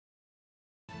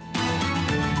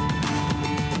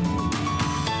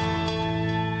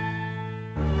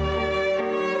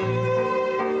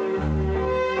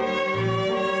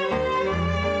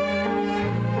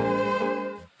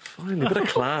Bit of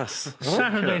class.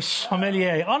 Saturday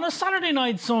Sommelier. On a Saturday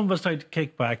night, some of us like to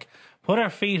kick back, put our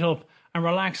feet up and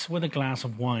relax with a glass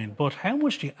of wine. But how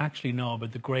much do you actually know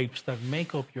about the grapes that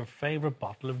make up your favourite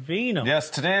bottle of vino? Yes,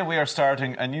 today we are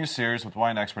starting a new series with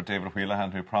wine expert David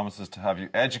Whelehan, who promises to have you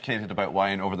educated about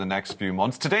wine over the next few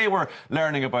months. Today we're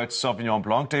learning about Sauvignon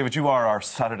Blanc. David, you are our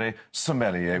Saturday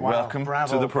sommelier. Wow, welcome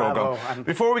bravo, to the programme. bravo.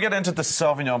 Before we get into the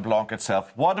Sauvignon Blanc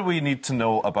itself, what do we need to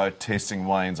know about tasting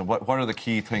wines, and what are the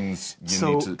key things you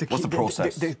need to... What's the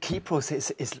process? The key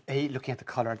process is looking at the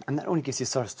colour, and that only gives you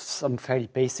sort of some fairly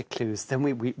basic clues. Then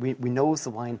we nose the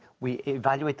wine, we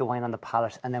evaluate the wine on the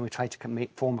palate, and then we try to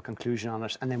form a conclusion on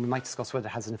it, and then we might discuss whether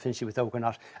it has an affinity with oak or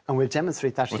not, and we'll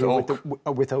demonstrate that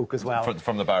with oak as well.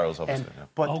 From the barrels, obviously.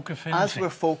 But oak affinity. as we're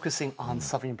focusing on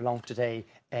Sauvignon Blanc today,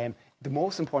 the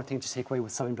most important thing to take away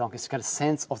with Sauvignon Blanc is to get a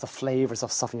sense of the flavours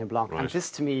of Sauvignon Blanc. Right. And this,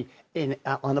 to me,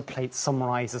 on a plate,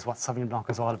 summarises what Sauvignon Blanc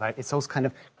is all about. It's those kind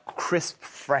of crisp,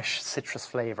 fresh citrus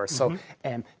flavours. So,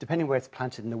 depending where it's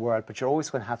planted in the world, but you're always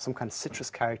going to have some kind of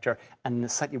citrus character, and in a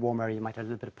slightly warm area, you might have a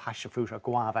little bit of passion fruit or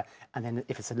guava, and then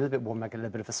if it's a little bit warm, like a little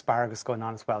bit of asparagus going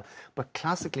on as well. But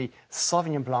classically,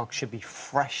 Sauvignon Blanc should be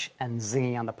fresh and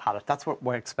zingy on the palate. That's what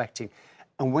we're expecting.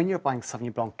 And when you're buying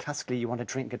Sauvignon Blanc, classically, you want to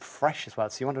drink it fresh as well.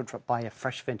 So you want to buy a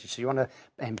fresh vintage. So you want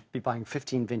to be buying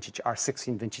 15 vintage or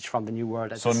 16 vintage from the New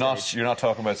World. So you're not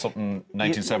talking about something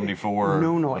 1974?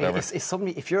 No. Whatever. It's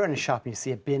somebody, if you're in a shop and you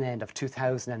see a bin end of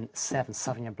 2007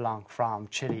 Sauvignon Blanc from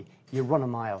Chile, you run a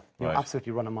mile. You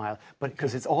absolutely run a mile. But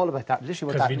because it's all about that,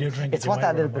 literally what that, it's what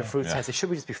that little bit of fruit says. It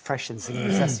should just be fresh and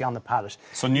zesty on the palate.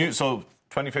 So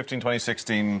 2015,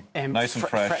 2016, nice and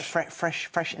fresh.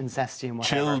 Fresh and zesty and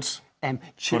whatever.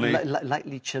 Chilled?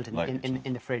 Lightly chilled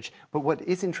in the fridge. But what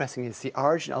is interesting is the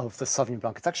origin of the Sauvignon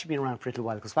Blanc. It's actually been around for a little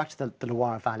while. It goes back to the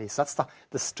Loire Valley. So that's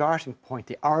the starting point.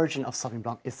 The origin of Sauvignon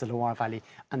Blanc is the Loire Valley,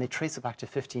 and they trace it back to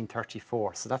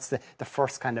 1534. So that's the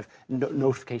first kind of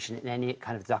notification in any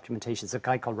kind of documentation. There's a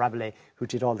guy called Rabelais who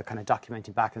did all the kind of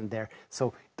documenting back in there.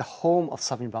 So the home of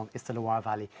Sauvignon Blanc is the Loire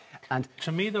Valley. And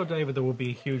to me, though, David, there would be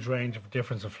a huge range of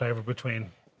difference of flavour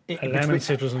between a lemon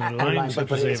citrus and a lime citrus.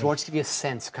 But it's more to give you a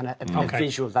sense, kind of a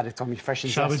visual that it's going to be fresh and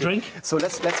zesty. Shall we drink? So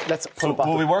let's pull a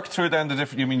bottle. Will we work through then the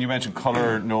different... You mentioned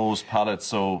colour, nose, palate,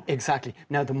 so... Exactly.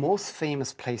 Now, the most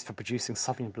famous place for producing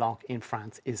Sauvignon Blanc in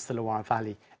France is the Loire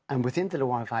Valley. And within the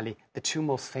Loire Valley, the two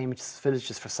most famous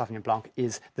villages for Sauvignon Blanc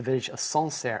is the village of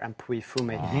Sancerre and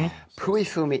Pouilly-Fumé.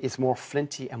 Pouilly-Fumé is more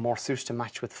flinty and more suited to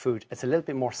match with food. It's a little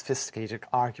bit more sophisticated,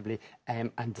 arguably,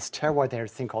 and this terroir there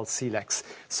is a thing called silex.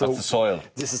 So that's the soil.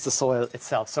 This is the soil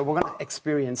itself. So we're going to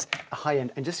experience a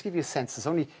high-end, and just to give you a sense, there's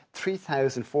only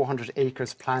 3,400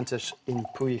 acres planted in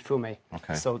Pouilly-Fumé.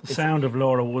 Okay. So the sound of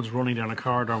Laura Woods running down a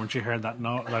corridor when she heard that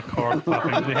chord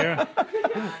popping. Did you hear?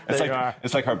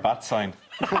 It's like her bat sign.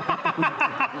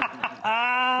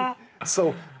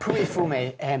 So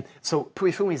Pouilly-Fumé,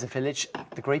 Pouilly-Fumé is a village.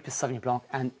 The grape is Sauvignon Blanc,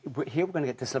 and here we're going to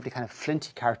get this lovely kind of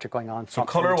flinty character going on. So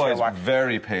colour-wise,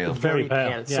 very pale. Very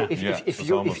pale. Yeah. So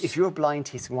if you're blind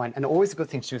tasting wine, and always a good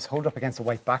thing to do is hold it up against a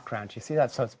white background. You see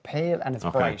that? So it's pale and it's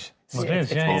bright. Well,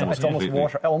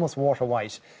 it's almost water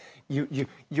white.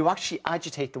 You actually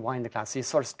agitate the wine in the glass. So you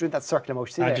sort of do that circular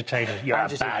motion. Agitated.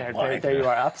 There you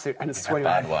are, absolutely. And it's swirling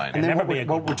bad wine. And then what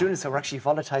we're doing is we're actually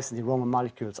volatilizing the aroma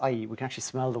molecules, i.e. we can actually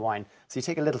smell the wine. So you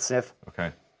take a little sniff.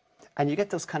 Okay. And you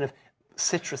get those kind of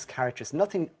citrus characters.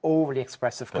 Nothing overly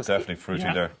expressive. But definitely fruity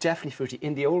there. Definitely fruity.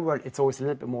 In the old world, it's always a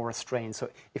little bit more restrained. So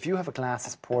if you have a glass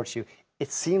that's poured to you,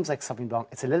 it seems like Sauvignon Blanc.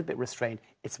 It's a little bit restrained.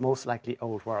 It's most likely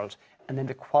old world. And then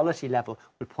the quality level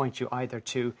will point you either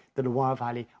to the Loire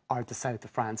Valley or the south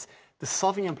of France. The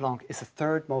Sauvignon Blanc is the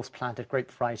third most planted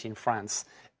grape variety in France.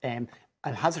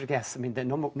 I'll hazard a guess. I mean, the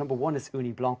number one is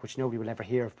Uni Blanc, which nobody will ever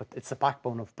hear of, but it's the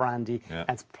backbone of brandy, and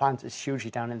it's planted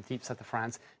hugely down in the deep south of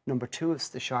France. Number two is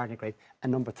the Chardonnay grape,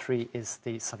 and number three is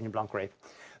the Sauvignon Blanc grape.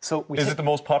 So is it the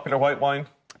most popular white wine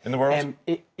in the world?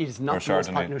 It is not the most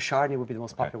popular. No, Chardonnay would be the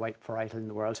most popular white varietal in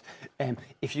the world.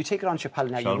 If you take it onto your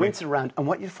palate now, you rinse it around, and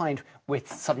what you find with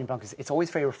Sauvignon Blanc is it's always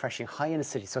very refreshing, high in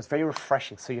acidity, so it's very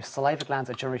refreshing. So your saliva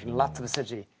glands are generating lots of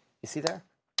acidity. You see there?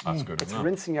 That's good. It's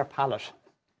rinsing your palate.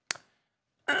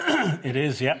 It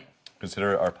is, yeah.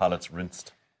 Consider our palates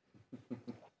rinsed.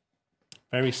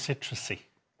 Very citrusy.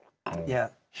 Yeah.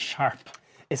 Sharp.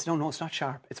 It's not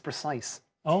sharp. It's precise.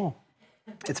 Oh.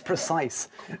 It's precise.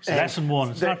 Lesson one.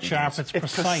 It's not sharp, it's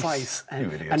precise.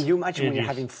 And you imagine when you're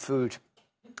having food.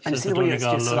 And you see the way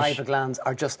your saliva glands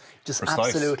are just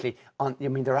absolutely on. I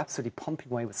mean, they're absolutely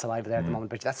pumping away with saliva there at the moment.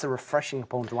 But that's a refreshing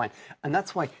component of the wine, and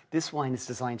that's why this wine is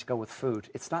designed to go with food.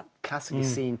 It's not classically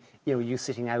seen, you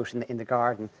sitting out in the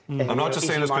garden. I'm not just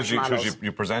saying this because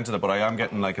you presented it, but I am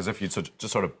getting like as if you'd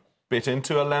just sort of bit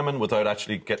into a lemon without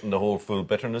actually getting the whole full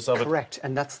bitterness of it. Correct,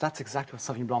 and that's exactly what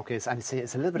Sauvignon Blanc is. And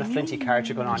it's a little bit of flinty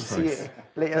character going on. You see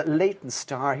a latent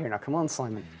star here. Now, come on,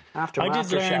 Simon. After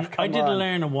MasterChef, I did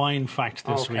learn a wine fact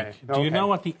this week. Do you know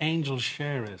what the angel's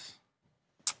share is?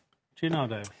 Do you know,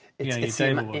 Dave?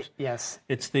 David would. Yes.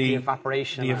 It's the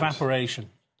evaporation. The evaporation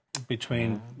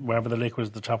between wherever the liquid is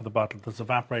at the top of the bottle that's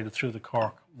evaporated through the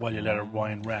cork while you let a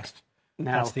wine rest.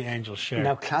 Now, that's the angel's share.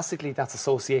 Now, classically, that's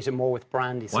associated more with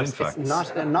brandy. So it's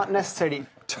not necessarily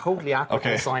totally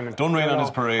accurate, Simon. Don't rain on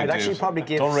his parade, I'd actually probably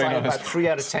give Simon about 3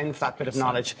 out of 10 for that bit of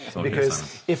knowledge.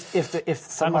 Because if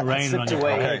someone had slipped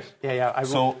away... I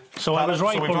will. So I was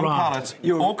right, so we've done palate.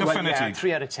 Oak affinity.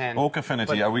 3 out of 10. Oak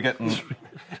affinity. Are we getting...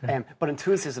 but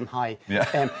enthusiasm high.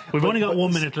 Yeah. We've only got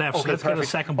 1 minute left, so let's get a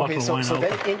second bottle of wine. So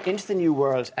then into the New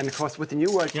World, and of course with the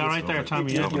New World... Yeah, right there,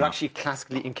 Tommy. You actually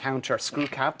classically encounter screw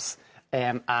caps,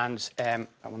 and that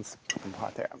one's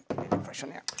part there. Fresh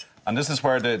on here. And this is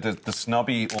where the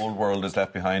snobby old world is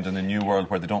left behind, and the new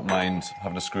world where they don't mind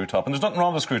having a screw top. And there's nothing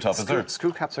wrong with a screw top, is there?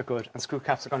 Screw caps are good, and screw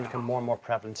caps are going to become more and more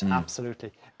prevalent,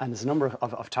 absolutely. And there's a number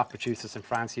of top producers in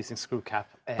France using screw cap.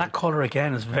 That colour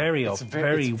again is very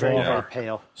very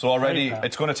pale. So already,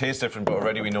 it's going to taste different, but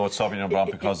already we know it's Sauvignon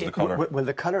Blanc because of the colour. Well,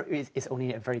 the colour is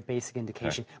only a very basic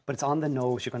indication, but it's on the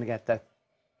nose. You're going to get the...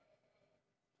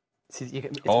 See,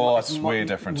 it's way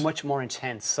different. Much more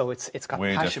intense. So it's got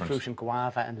passion fruit and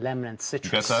guava and lemon and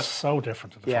citrus. You get that? So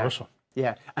different to the first one.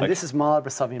 Yeah, and this is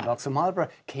Marlborough Sauvignon Blanc. So Marlborough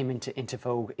came into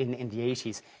vogue in the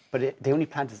 80s, but they only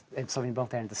planted Sauvignon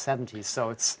Blanc there in the 70s. So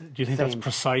it's... Do you think that's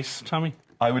precise, Tommy?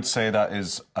 I would say that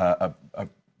is a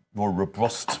more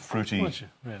robust, fruity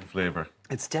flavour.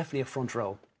 It's definitely a front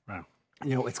row. Wow.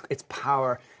 You know, it's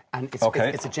power and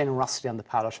it's a generosity on the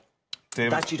palate.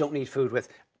 David, that you don't need food with.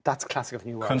 That's classic of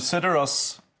New World. Consider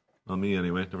us, not me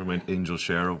anyway, never mind Angel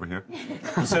Share over here.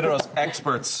 Consider us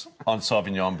experts on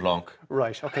Sauvignon Blanc.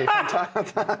 Right, okay,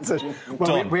 fantastic.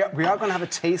 Well, we are going to have a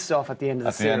taste-off at the end of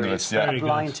the series. End of it, a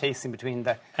blind tasting between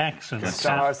the Excellent.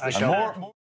 stars, the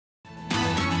show.